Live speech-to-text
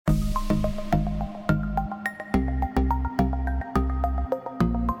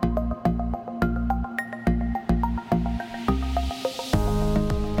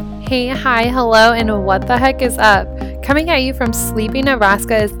Hey, hi, hello, and what the heck is up? Coming at you from Sleepy,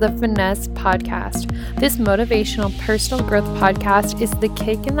 Nebraska is the Finesse Podcast. This motivational personal growth podcast is the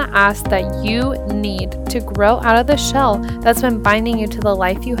kick in the ass that you need to grow out of the shell that's been binding you to the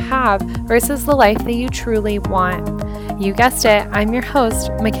life you have versus the life that you truly want. You guessed it, I'm your host,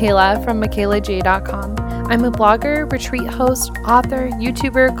 Michaela from MichaelaJ.com. I'm a blogger, retreat host, author,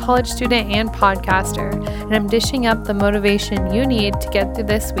 YouTuber, college student, and podcaster, and I'm dishing up the motivation you need to get through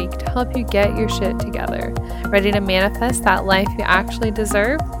this week to help you get your shit together. Ready to manifest that life you actually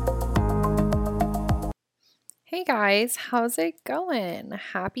deserve? Hey guys, how's it going?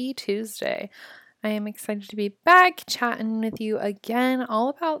 Happy Tuesday. I am excited to be back chatting with you again all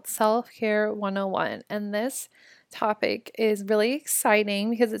about Self-Care 101, and this topic is really exciting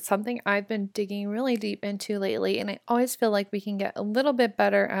because it's something I've been digging really deep into lately, and I always feel like we can get a little bit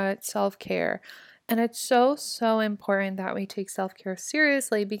better at self-care. And it's so important that we take self-care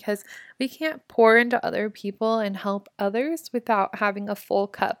seriously because we can't pour into other people and help others without having a full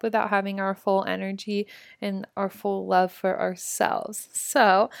cup, without having our full energy and our full love for ourselves.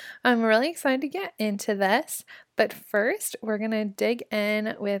 So I'm really excited to get into this, but first we're going to dig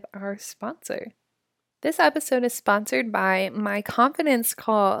in with our sponsor. This episode is sponsored by My Confidence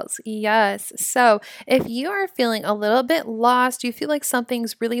Calls. Yes. So if you are feeling a little bit lost, you feel like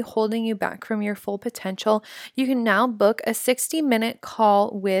something's really holding you back from your full potential, you can now book a 60-minute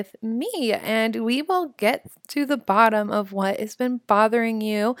call with me and we will get to the bottom of what has been bothering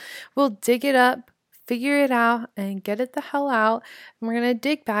you. We'll dig it up, figure it out, and get it the hell out. And we're going to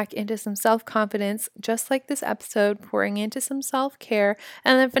dig back into some self-confidence, just like this episode, pouring into some self-care,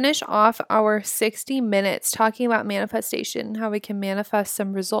 and then finish off our 60 minutes talking about manifestation and how we can manifest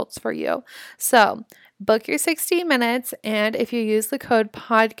some results for you. So book your 60 minutes, and if you use the code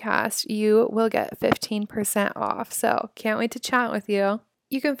podcast, you will get 15% off. So can't wait to chat with you.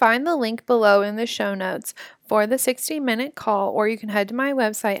 You can find the link below in the show notes for the 60-minute call, or you can head to my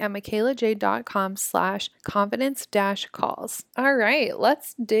website at michaelaj.com/confidence-calls. All right,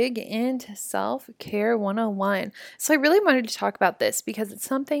 let's dig into Self-Care 101. So I really wanted to talk about this because it's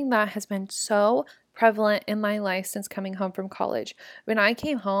something that has been so prevalent in my life since coming home from college. When I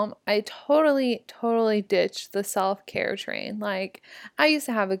came home, I totally ditched the self-care train. Like, I used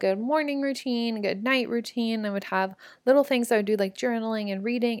to have a good morning routine, a good night routine. I would have little things I would do like journaling and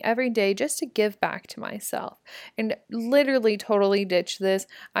reading every day just to give back to myself, and literally totally ditched this.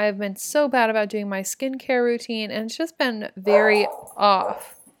 I have been so bad about doing my skincare routine, and it's just been very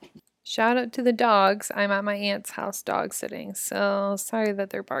off. Shout out to the dogs. I'm at my aunt's house dog sitting, so sorry that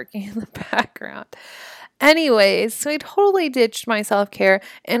they're barking in the background. Anyways, so I totally ditched my self-care,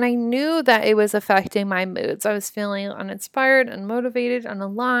 and I knew that it was affecting my moods. I was feeling uninspired, unmotivated,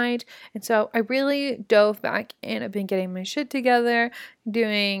 unaligned, and so I really dove back in. I've been getting my shit together,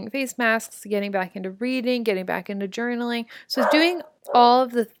 doing face masks, getting back into reading, getting back into journaling. So I was doing all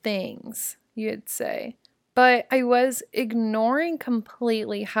of the things, you'd say. But I was ignoring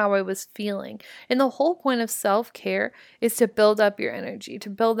completely how I was feeling. And the whole point of self-care is to build up your energy, to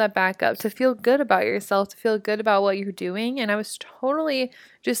build that back up, to feel good about yourself, to feel good about what you're doing. And I was totally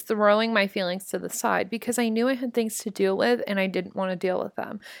just throwing my feelings to the side because I knew I had things to deal with and I didn't want to deal with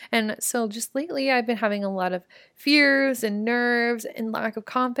them. And so just lately I've been having a lot of fears and nerves and lack of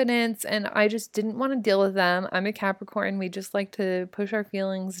confidence, and I just didn't want to deal with them. I'm a Capricorn. We just like to push our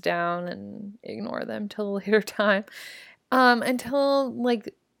feelings down and ignore them till a later time. Until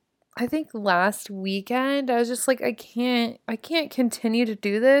like I think last weekend, I was just like, I can't continue to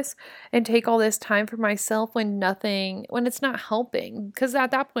do this and take all this time for myself when it's not helping, because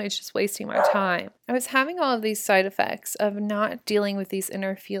at that point, it's just wasting my time. I was having all of these side effects of not dealing with these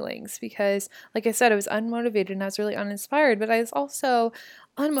inner feelings because, like I said, I was unmotivated and I was really uninspired, but I was also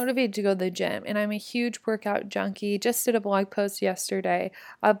unmotivated to go to the gym, and I'm a huge workout junkie. Just did a blog post yesterday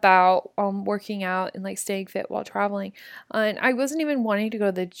about working out and like staying fit while traveling, and I wasn't even wanting to go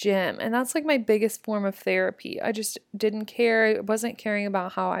to the gym, and that's like my biggest form of therapy. I just didn't care. I wasn't caring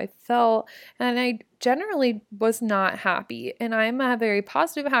about how I felt, and I generally was not happy, and I'm a very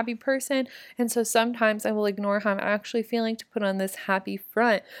positive, happy person, and so sometimes I will ignore how I'm actually feeling to put on this happy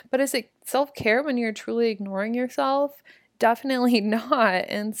front. But is it self-care when you're truly ignoring yourself? Definitely not.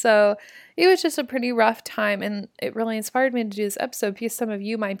 And so it was just a pretty rough time, and it really inspired me to do this episode because some of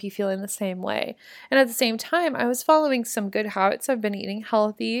you might be feeling the same way. And at the same time, I was following some good habits. I've been eating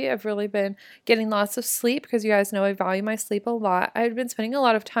healthy. I've really been getting lots of sleep because you guys know I value my sleep a lot. I've been spending a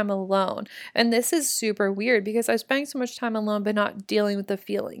lot of time alone, and this is super weird because I was spending so much time alone but not dealing with the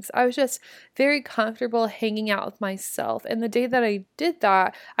feelings. I was just very comfortable hanging out with myself, and the day that I did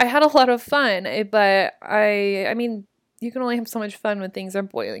that, I had a lot of fun, but I mean, you can only have so much fun when things are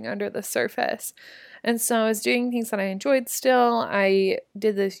boiling under the surface. And so I was doing things that I enjoyed still. I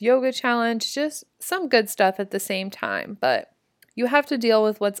did this yoga challenge, just some good stuff at the same time, but you have to deal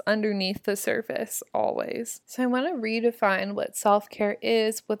with what's underneath the surface always. So I want to redefine what self-care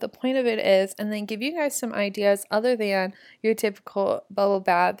is, what the point of it is, and then give you guys some ideas other than your typical bubble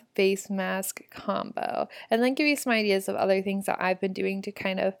bath face mask combo. And then give you some ideas of other things that I've been doing to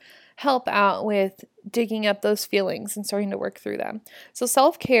kind of help out with digging up those feelings and starting to work through them. So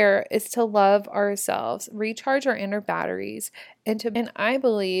self-care is to love ourselves, recharge our inner batteries, and I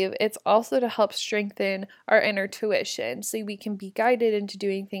believe it's also to help strengthen our inner tuition so we can be guided into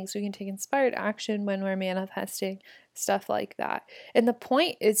doing things. We can take inspired action when we're manifesting, stuff like that. And the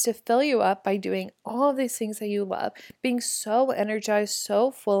point is to fill you up by doing all of these things that you love, being so energized,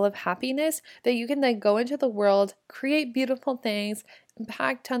 so full of happiness that you can then go into the world, create beautiful things,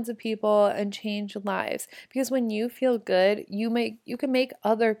 impact tons of people, and change lives. Because when you feel good, you can make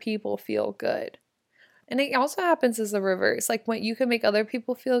other people feel good. And it also happens as the reverse. Like when you can make other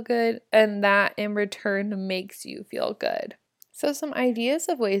people feel good, and that in return makes you feel good. So some ideas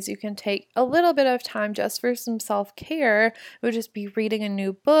of ways you can take a little bit of time just for some self-care would just be reading a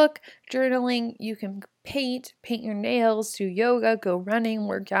new book, journaling. You can paint your nails, do yoga, go running,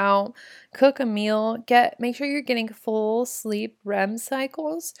 work out, cook a meal, make sure you're getting full sleep REM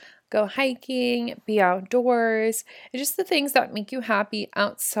cycles. Go hiking, be outdoors, and just the things that make you happy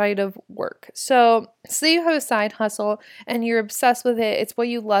outside of work. So say you have a side hustle and you're obsessed with it, it's what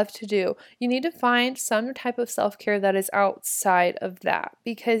you love to do. You need to find some type of self-care that is outside of that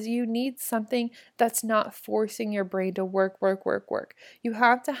because you need something that's not forcing your brain to work. You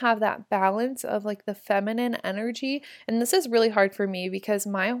have to have that balance of like the feminine energy. And this is really hard for me because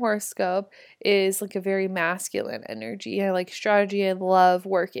my horoscope is like a very masculine energy. I like strategy. I love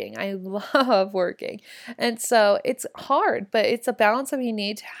working. I love working. And so it's hard, but it's a balance that we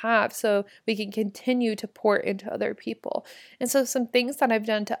need to have so we can continue to pour into other people. And so some things that I've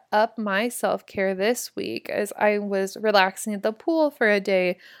done to up my self-care this week is I was relaxing at the pool for a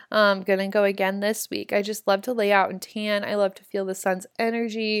day. I'm going to go again this week. I just love to lay out and tan. I love to feel the sun's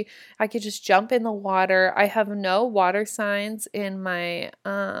energy. I could just jump in the water. I have no water signs in my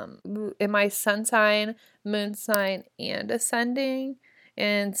sun sign, moon sign, and ascending.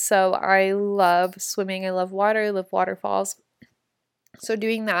 And so I love swimming. I love water. I love waterfalls. So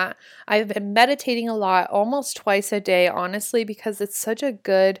doing that, I've been meditating a lot, almost twice a day, honestly, because it's such a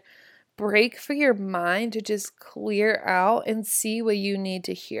good break for your mind to just clear out and see what you need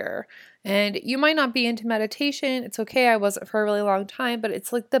to hear. And you might not be into meditation. It's okay. I wasn't for a really long time, but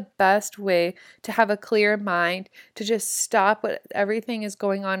it's like the best way to have a clear mind, to just stop what everything is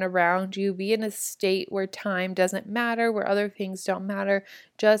going on around you, be in a state where time doesn't matter, where other things don't matter,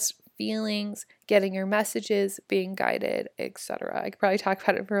 just feelings, getting your messages, being guided, etc. I could probably talk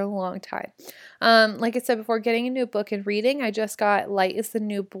about it for a long time. Like I said before, getting a new book and reading. I just got Light is the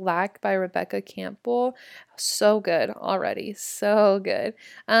New Black by Rebecca Campbell. So good already. So good.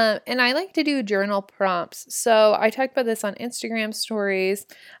 And I like to do journal prompts. So I talked about this on Instagram stories.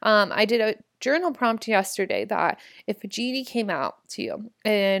 I did a journal prompt yesterday that if a genie came out to you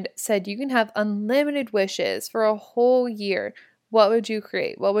and said you can have unlimited wishes for a whole year, what would you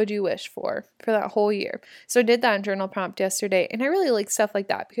create? What would you wish for that whole year? So I did that in journal prompt yesterday, and I really like stuff like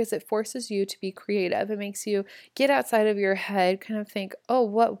that because it forces you to be creative. It makes you get outside of your head, kind of think, oh,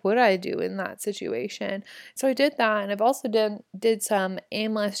 what would I do in that situation? So I did that, and I've also did some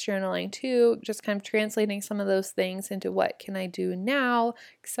aimless journaling too, just kind of translating some of those things into what can I do now,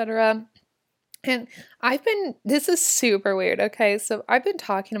 etc. And this is super weird, okay? So I've been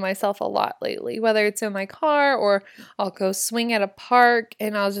talking to myself a lot lately, whether it's in my car or I'll go swing at a park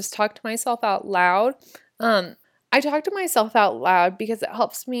and I'll just talk to myself out loud. I talk to myself out loud because it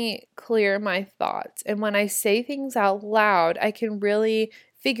helps me clear my thoughts. And when I say things out loud, I can really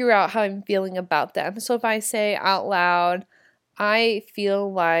figure out how I'm feeling about them. So if I say out loud, I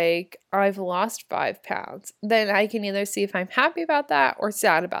feel like I've lost 5 pounds, then I can either see if I'm happy about that or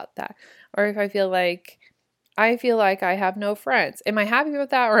sad about that. Or if I feel like I have no friends. Am I happy about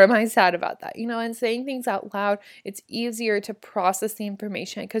that or am I sad about that? And saying things out loud, it's easier to process the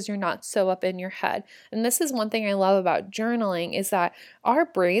information because you're not so up in your head. And this is one thing I love about journaling is that our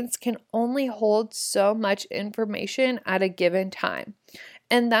brains can only hold so much information at a given time.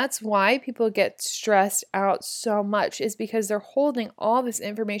 And that's why people get stressed out so much is because they're holding all this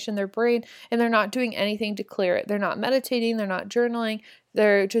information in their brain and they're not doing anything to clear it. They're not meditating, they're not journaling,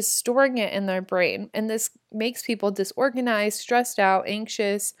 they're just storing it in their brain. And this makes people disorganized, stressed out,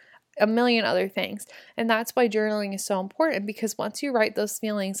 anxious, a million other things. And that's why journaling is so important because once you write those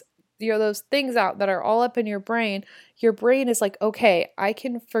feelings those things out that are all up in your brain is like, okay, I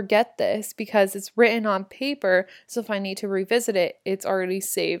can forget this because it's written on paper. So if I need to revisit it, it's already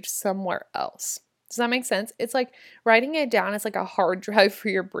saved somewhere else. Does that make sense? It's like writing it down is like a hard drive for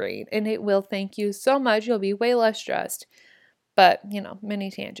your brain, and it will thank you so much. You'll be way less stressed. But, mini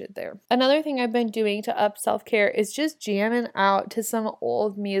tangent there. Another thing I've been doing to up self-care is just jamming out to some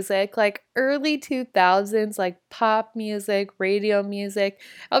old music, like early 2000s, like pop music, radio music.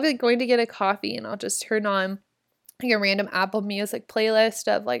 I'll be going to get a coffee and I'll just turn on like a random Apple Music playlist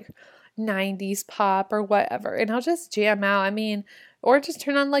of like 90s pop or whatever, and I'll just jam out. Or just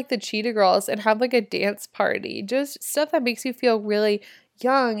turn on like the Cheetah Girls and have like a dance party. Just stuff that makes you feel really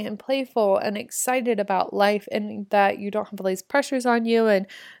young and playful and excited about life, and that you don't have all these pressures on you, and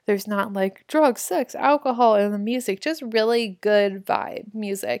there's not like drugs, sex, alcohol in the music. Just really good vibe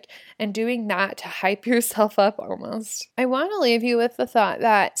music, and doing that to hype yourself up almost. I want to leave you with the thought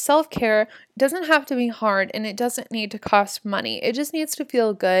that self-care doesn't have to be hard, and it doesn't need to cost money. It just needs to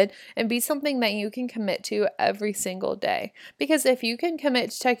feel good and be something that you can commit to every single day. Because if you can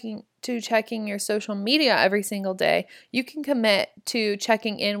commit to checking your social media every single day, you can commit to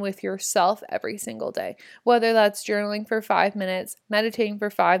checking in with yourself every single day. Whether that's journaling for 5 minutes, meditating for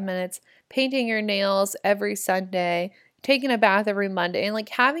 5 minutes, painting your nails every Sunday, taking a bath every Monday, and like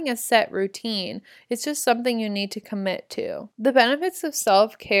having a set routine. It's just something you need to commit to. The benefits of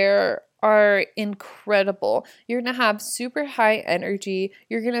self-care are incredible. You're going to have super high energy.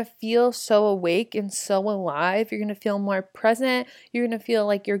 You're going to feel so awake and so alive. You're going to feel more present. You're going to feel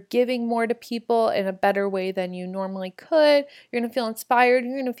like you're giving more to people in a better way than you normally could. You're going to feel inspired.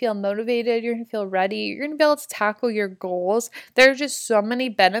 You're going to feel motivated. You're going to feel ready. You're going to be able to tackle your goals. There are just so many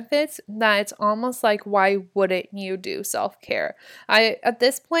benefits that it's almost like, why wouldn't you do self-care? At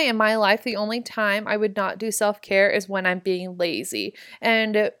this point in my life, the only time I would not do self-care is when I'm being lazy.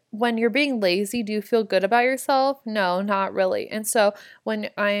 And when you're being lazy, do you feel good about yourself? No, not really. And so when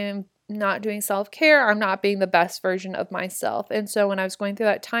I am not doing self-care, I'm not being the best version of myself. And so when I was going through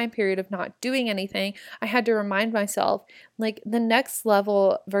that time period of not doing anything, I had to remind myself, like, the next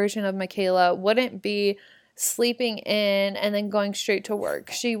level version of Michaela wouldn't be sleeping in and then going straight to work.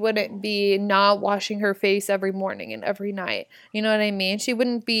 She wouldn't be not washing her face every morning and every night. You know what I mean? She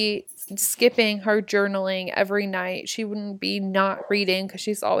wouldn't be skipping her journaling every night. She wouldn't be not reading because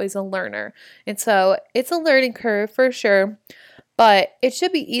she's always a learner. And so it's a learning curve for sure. But it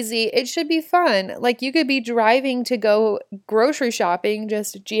should be easy. It should be fun. Like, you could be driving to go grocery shopping,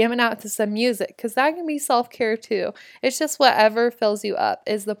 just jamming out to some music, because that can be self-care too. It's just whatever fills you up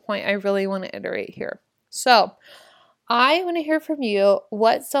is the point I really want to iterate here. So I want to hear from you.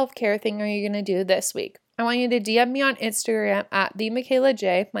 What self-care thing are you going to do this week? I want you to DM me on Instagram at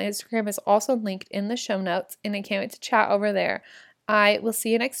 @themichaelaj. My Instagram is also linked in the show notes, and I can't wait to chat over there. I will see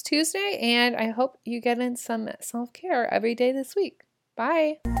you next Tuesday, and I hope you get in some self-care every day this week.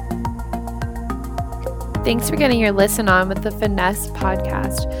 Bye. Thanks for getting your listen on with the Finesse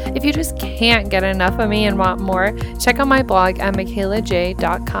podcast. If you just can't get enough of me and want more, check out my blog at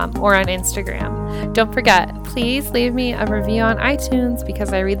michaelaj.com or on Instagram. Don't forget, please leave me a review on iTunes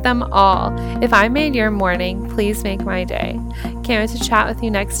because I read them all. If I made your morning, please make my day. Can't wait to chat with you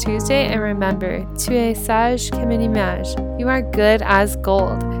next Tuesday, and remember, tu es sage comme une image. You are good as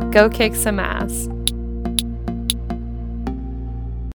gold. Go kick some ass.